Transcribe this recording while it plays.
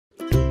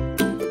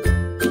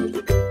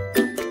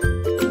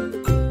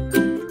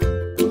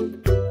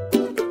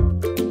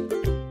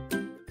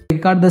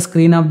record the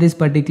screen of this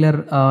particular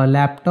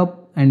laptop,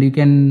 and you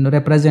can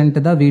represent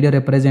the video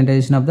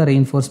representation of the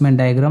reinforcement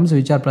diagrams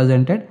which are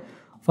presented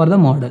for the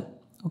model.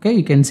 Okay,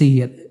 you can see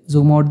here,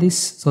 zoom out this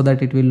so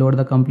that it will load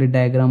the complete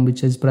diagram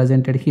which is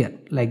presented here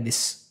like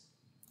this.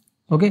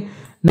 Okay.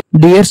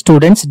 Dear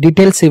students,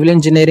 detailed civil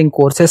engineering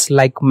courses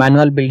like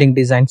Manual Building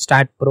Design,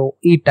 Stat Pro,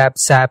 ETABS,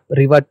 SAP,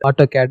 Revit,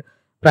 AutoCAD,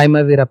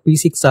 Primavera,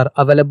 P6 are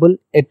available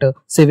at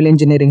Civil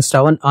Engineering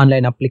Shravan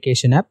online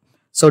application app.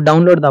 So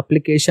download the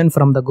application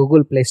from the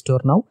Google Play Store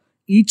now.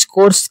 Each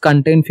course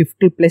contains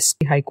 50 plus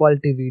high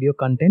quality video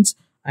contents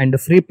and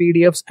free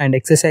PDFs and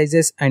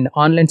exercises, and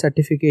online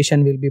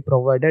certification will be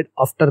provided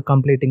after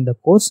completing the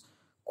course.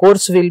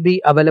 Course will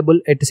be available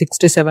at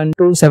 67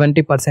 to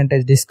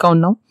 70% discount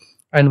now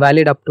and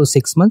valid up to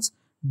 6 months.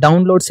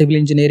 Download civil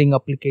engineering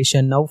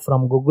application now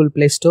from Google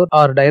Play Store,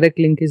 or direct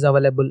link is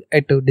available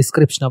at the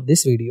description of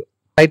this video.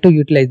 Try to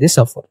utilize this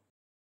offer.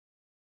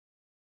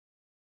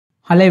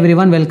 Hello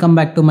everyone, welcome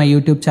back to my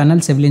YouTube channel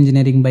Civil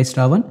Engineering by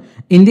Shravan.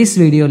 In this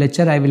video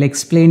lecture, I will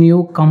explain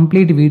you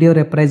complete video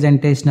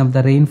representation of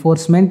the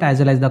reinforcement as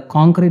well as the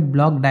concrete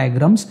block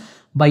diagrams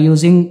by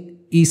using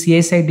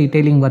CSA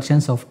Detailing Version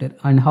software,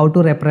 and how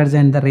to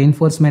represent the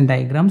reinforcement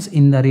diagrams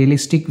in the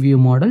realistic view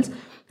models,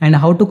 and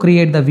how to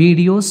create the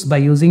videos by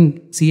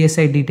using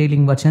CSA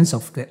Detailing Version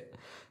software.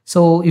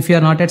 So if you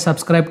are not yet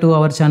subscribed to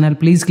our channel,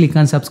 please click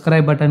on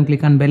subscribe button,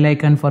 click on bell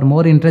icon for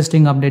more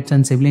interesting updates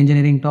on civil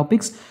engineering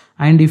topics.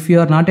 And if you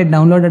are not yet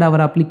downloaded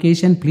our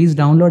application, please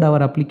download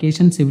our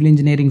application Civil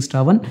Engineering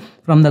Shravan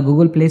from the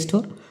Google Play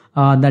Store.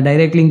 The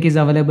direct link is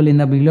available in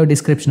the below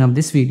description of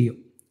this video.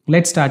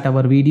 Let's start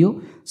our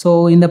video.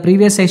 So in the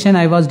previous session,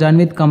 I was done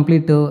with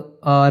complete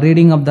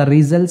reading of the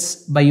results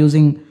by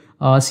using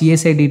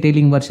CSA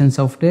Detailing Version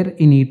software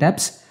in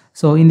ETABS.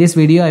 So in this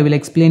video, I will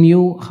explain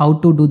you how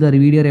to do the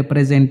video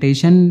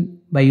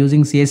representation by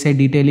using CSA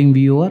Detailing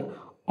Viewer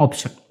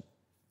option.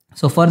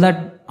 So for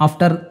that,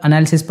 after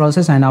analysis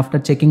process and after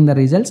checking the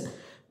results,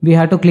 we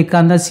have to click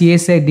on the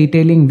CSA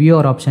Detailing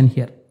Viewer option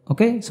here.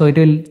 Okay, so it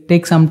will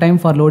take some time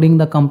for loading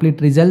the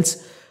complete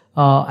results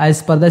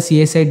as per the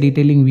CSA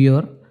Detailing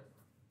Viewer.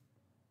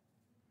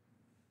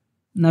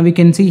 Now we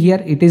can see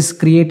here it is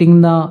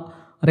creating the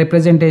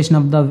representation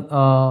of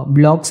the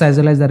blocks as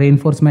well as the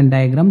reinforcement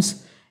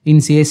diagrams in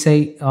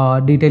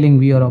CSA Detailing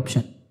Viewer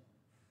option.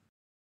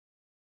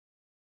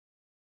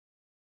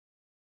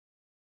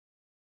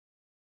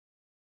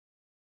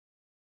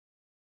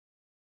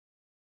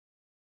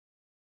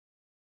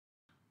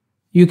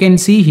 You can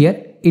see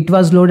here it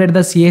was loaded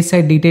the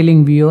CSI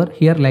Detailing Viewer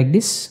here like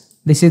this.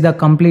 This is the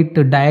complete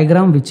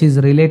diagram which is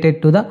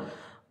related to the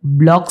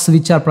blocks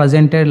which are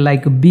presented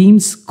like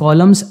beams,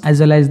 columns as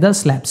well as the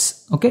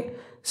slabs. Okay.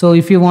 So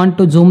if you want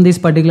to zoom this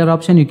particular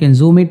option, you can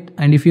zoom it,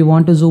 and if you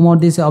want to zoom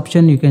out this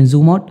option, you can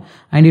zoom out,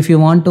 and if you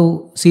want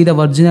to see the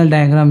original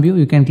diagram view,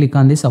 you can click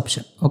on this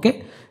option.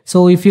 Okay.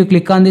 So if you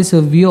click on this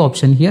view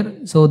option here,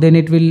 so then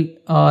it will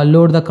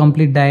load the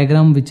complete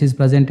diagram which is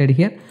presented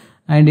here,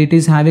 and it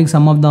is having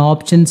some of the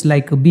options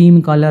like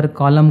beam color,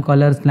 column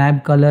color,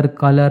 slab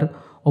color,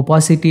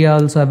 opacity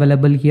also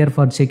available here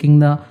for checking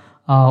the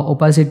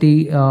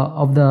opacity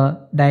of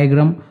the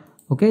diagram.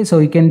 Okay, so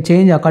you can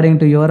change according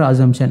to your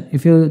assumption.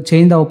 If you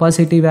change the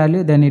opacity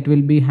value, then it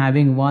will be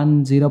having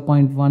 1,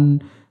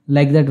 0.1,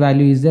 like that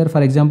value is there.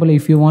 For example,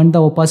 if you want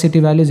the opacity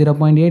value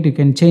 0.8, you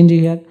can change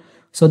here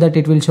so that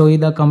it will show you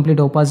the complete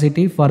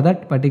opacity for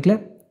that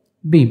particular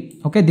beam.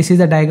 Okay, this is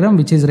the diagram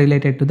which is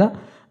related to the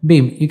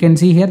beam. You can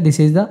see here, this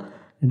is the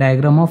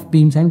diagram of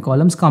beams and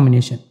columns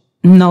combination.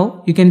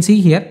 Now you can see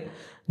here,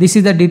 this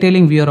is the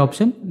detailing viewer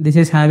option. This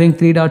is having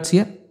 3 dots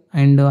here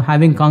and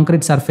having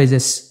concrete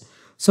surfaces.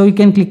 So you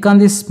can click on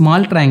this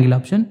small triangle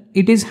option.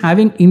 It is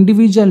having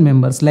individual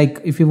members,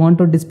 like if you want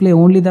to display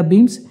only the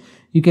beams,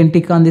 you can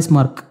tick on this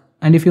mark.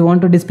 And if you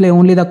want to display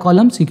only the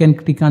columns, you can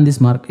click on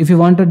this mark. If you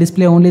want to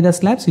display only the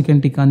slabs, you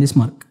can tick on this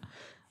mark.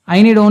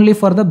 I need only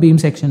for the beam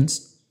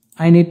sections.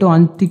 I need to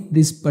untick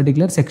these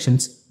particular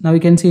sections. Now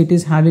you can see it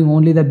is having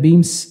only the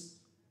beams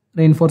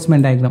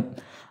reinforcement diagram.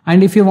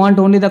 And if you want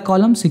only the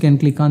columns, you can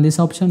click on this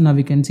option. Now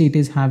we can see it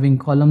is having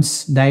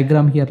columns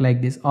diagram here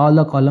like this. All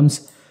the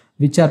columns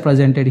which are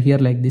presented here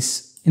like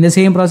this. In the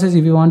same process,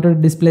 if you want to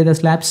display the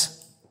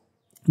slabs,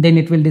 then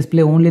it will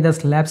display only the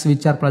slabs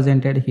which are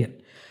presented here.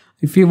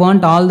 If you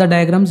want all the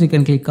diagrams, you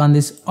can click on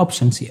these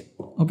options here.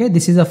 Okay,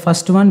 this is the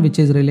first one which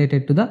is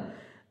related to the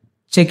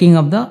checking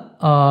of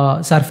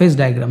the surface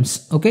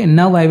diagrams. Okay,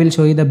 now I will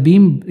show you the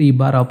beam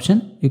rebar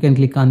option. You can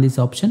click on this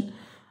option,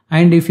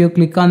 and if you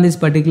click on this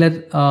particular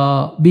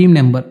beam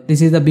number,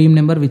 this is the beam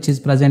number which is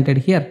presented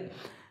here.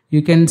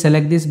 You can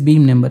select this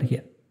beam number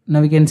here. Now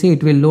we can see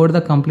it will load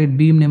the complete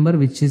beam number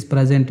which is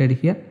presented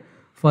here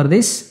for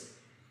this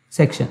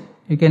section.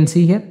 You can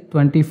see here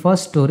 21st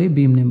story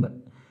beam number.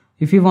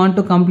 If you want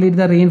to complete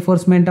the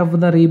reinforcement of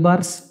the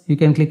rebars, you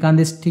can click on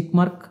this tick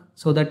mark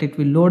so that it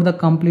will load the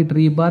complete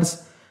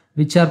rebars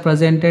which are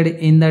presented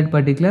in that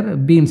particular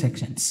beam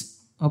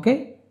sections.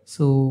 Okay,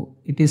 so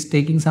it is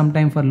taking some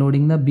time for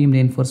loading the beam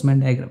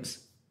reinforcement diagrams.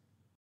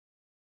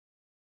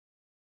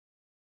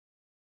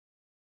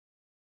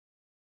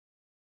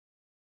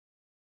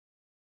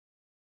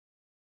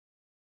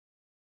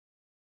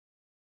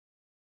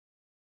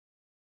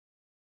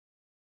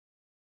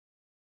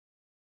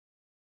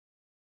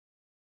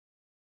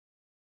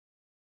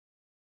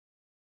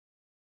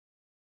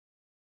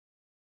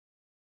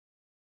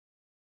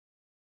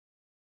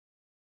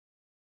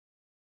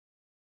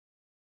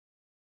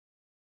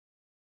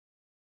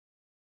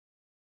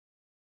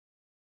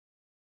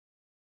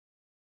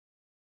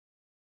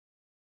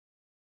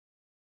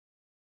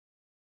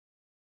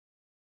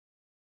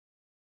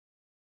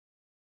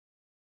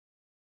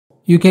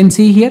 you can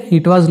see here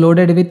it was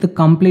loaded with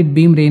complete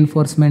beam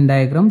reinforcement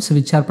diagrams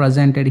which are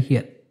presented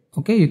here.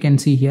 Okay, you can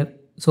see here.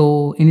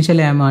 So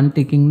initially I am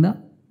unticking the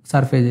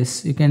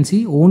surfaces. You can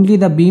see only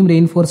the beam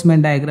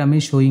reinforcement diagram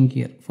is showing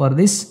here for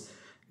this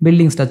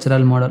building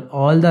structural model.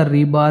 All the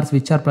rebars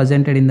which are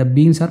presented in the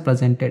beams are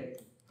presented.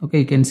 Okay,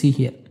 you can see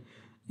here.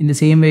 In the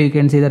same way, you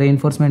can see the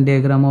reinforcement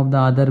diagram of the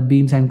other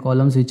beams and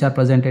columns which are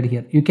presented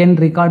here. You can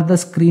record the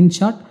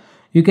screenshot.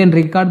 You can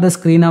record the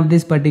screen of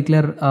this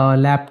particular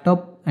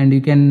laptop, and you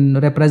can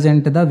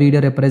represent the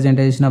video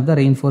representation of the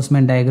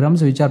reinforcement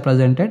diagrams which are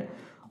presented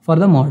for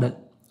the model.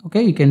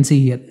 Okay, you can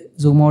see here.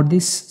 Zoom out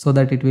this so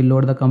that it will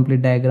load the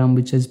complete diagram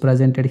which is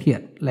presented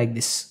here like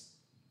this.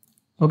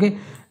 Okay,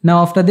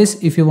 now after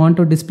this, if you want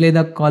to display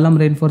the column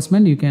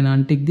reinforcement, you can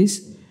untick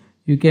this.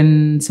 You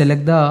can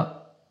select the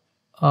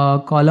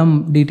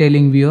column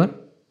detailing viewer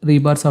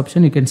rebars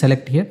option. You can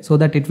select here so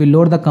that it will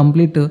load the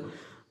complete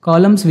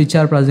columns which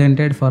are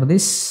presented for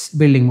this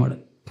building model.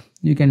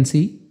 You can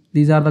see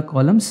these are the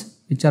columns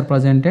which are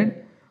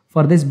presented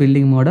for this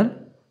building model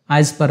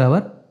as per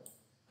our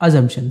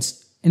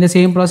assumptions. In the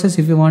same process,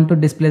 if you want to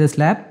display the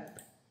slab,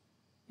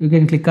 you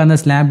can click on the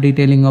slab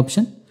detailing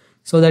option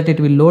so that it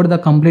will load the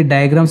complete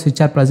diagrams which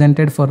are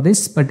presented for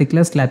this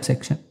particular slab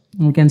section.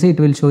 You can see it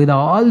will show you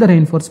all the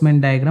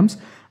reinforcement diagrams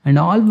and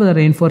all the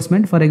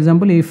reinforcement. For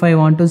example, if I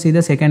want to see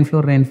the second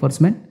floor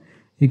reinforcement,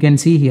 you can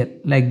see here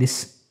like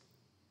this.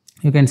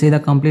 You can see the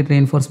complete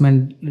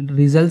reinforcement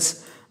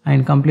results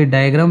and complete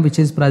diagram which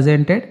is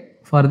presented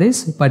for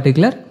this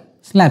particular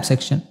slab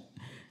section.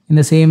 In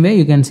the same way,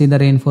 you can see the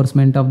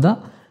reinforcement of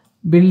the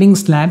building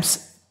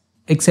slabs,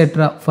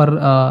 etc. for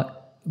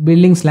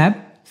building slab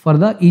for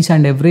the each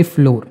and every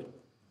floor.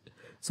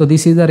 So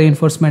this is the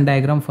reinforcement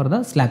diagram for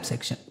the slab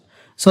section.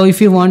 So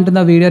if you want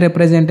the video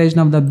representation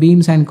of the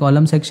beams and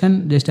column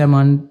section, just I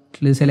am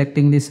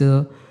selecting this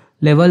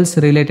levels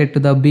related to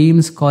the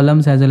beams,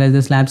 columns as well as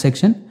the slab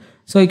section.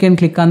 So you can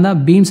click on the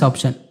beams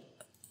option,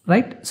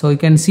 right? So you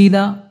can see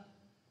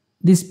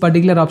this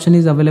particular option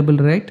is available,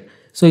 right?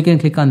 So you can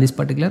click on this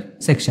particular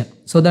section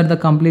so that the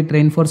complete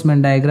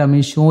reinforcement diagram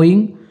is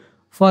showing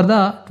for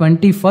the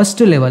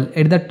 21st level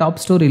at the top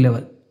story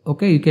level.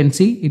 Okay, you can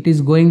see it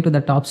is going to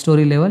the top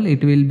story level.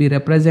 It will be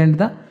represent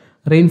the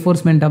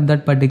reinforcement of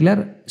that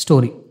particular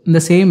story. In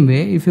the same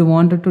way, if you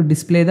wanted to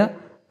display the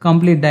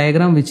complete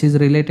diagram which is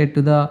related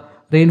to the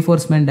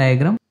reinforcement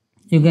diagram,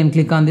 you can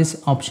click on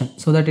this option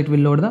so that it will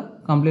load the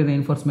complete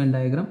reinforcement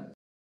diagram.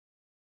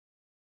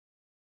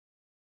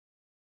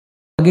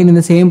 Again, in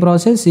the same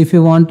process, if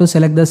you want to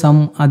select the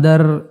some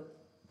other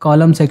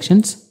column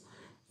sections,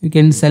 you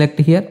can select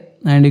here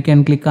and you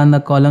can click on the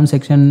column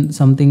section.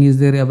 Something is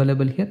there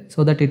available here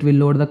so that it will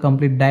load the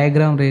complete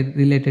diagram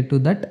related to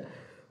that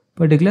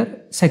particular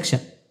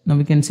section. Now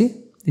we can see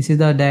this is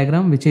the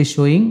diagram which is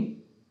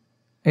showing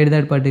at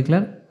that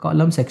particular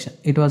column section.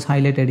 It was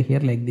highlighted here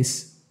like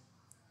this,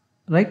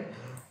 right?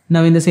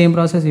 Now in the same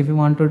process, if you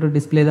wanted to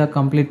display the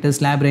complete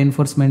slab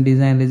reinforcement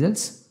design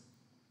results,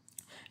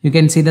 you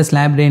can see the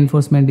slab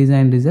reinforcement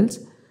design results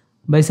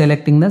by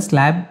selecting the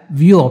slab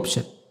view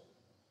option.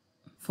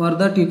 For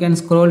that, you can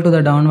scroll to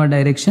the downward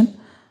direction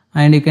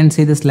and you can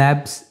see the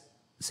slabs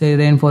say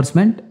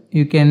reinforcement.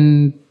 You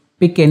can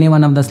pick any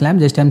one of the slab.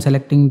 Just I am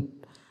selecting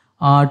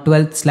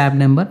 12th slab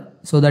number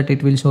so that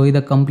it will show you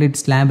the complete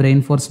slab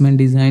reinforcement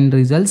design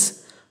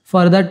results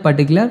for that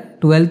particular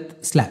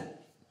 12th slab.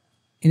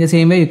 In the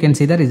same way, you can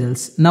see the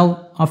results.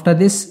 Now after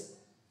this,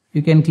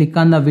 you can click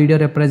on the video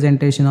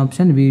representation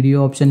option,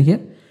 video option here.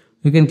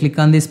 You can click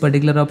on this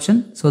particular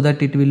option so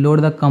that it will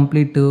load the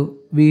complete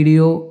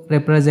video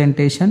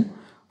representation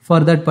for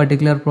that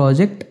particular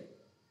project.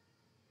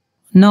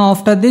 Now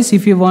after this,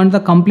 if you want the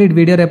complete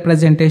video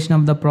representation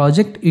of the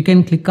project, you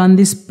can click on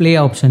this play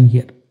option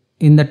here.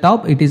 In the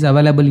top, it is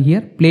available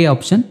here, play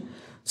option,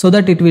 so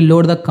that it will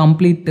load the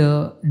complete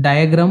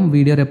diagram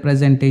video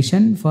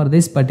representation for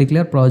this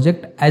particular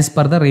project as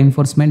per the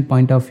reinforcement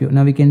point of view.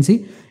 Now we can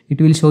see it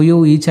will show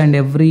you each and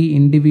every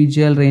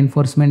individual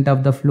reinforcement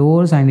of the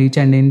floors and each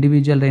and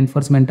individual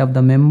reinforcement of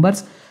the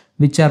members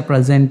which are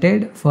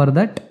presented for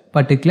that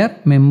particular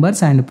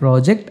members and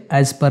project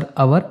as per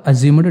our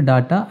assumed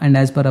data and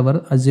as per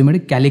our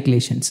assumed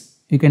calculations.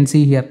 You can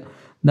see here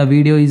the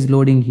video is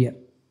loading here.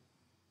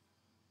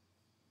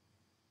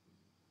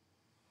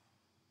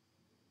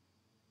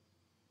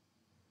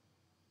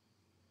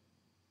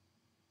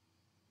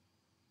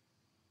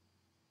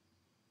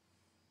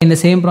 In the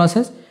same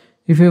process,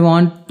 if you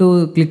want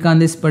to click on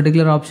this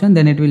particular option,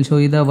 then it will show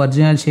you the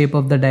original shape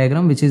of the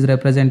diagram which is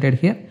represented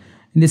here.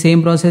 In the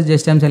same process,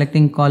 just I am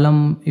selecting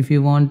column. If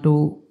you want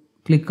to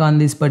click on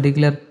this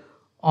particular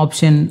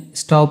option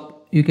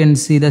stop, you can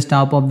see the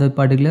stop of the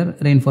particular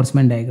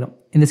reinforcement diagram.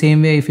 In the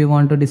same way, if you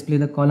want to display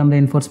the column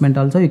reinforcement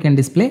also, you can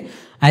display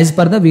as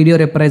per the video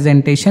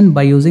representation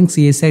by using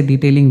CSA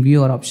Detailing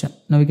Viewer option.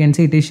 Now you can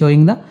see it is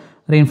showing the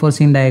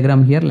reinforcing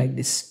diagram here like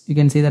this. You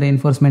can see the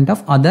reinforcement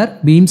of other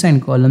beams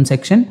and column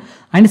section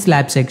and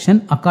slab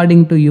section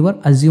according to your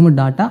assumed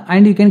data,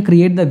 and you can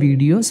create the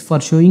videos for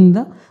showing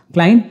the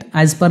client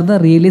as per the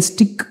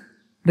realistic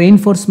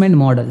reinforcement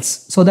models,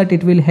 so that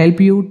it will help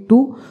you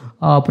to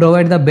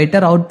provide the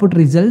better output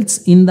results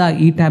in the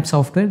ETABS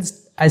software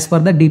as per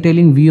the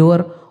detailing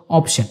viewer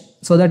option,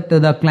 so that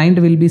the client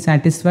will be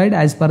satisfied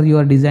as per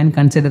your design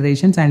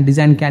considerations and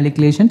design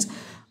calculations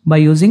by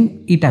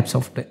using ETABS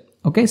software.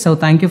 Okay, so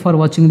thank you for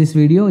watching this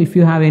video. If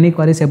you have any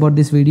queries about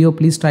this video,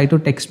 please try to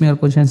text me your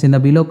questions in the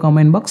below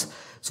comment box,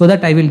 so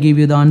that I will give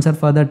you the answer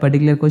for that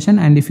particular question.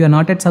 And if you are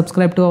not yet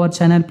subscribed to our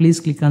channel, please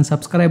click on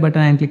subscribe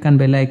button and click on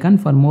bell icon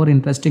for more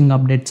interesting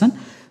updates on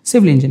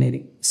civil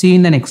engineering. See you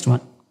in the next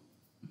one.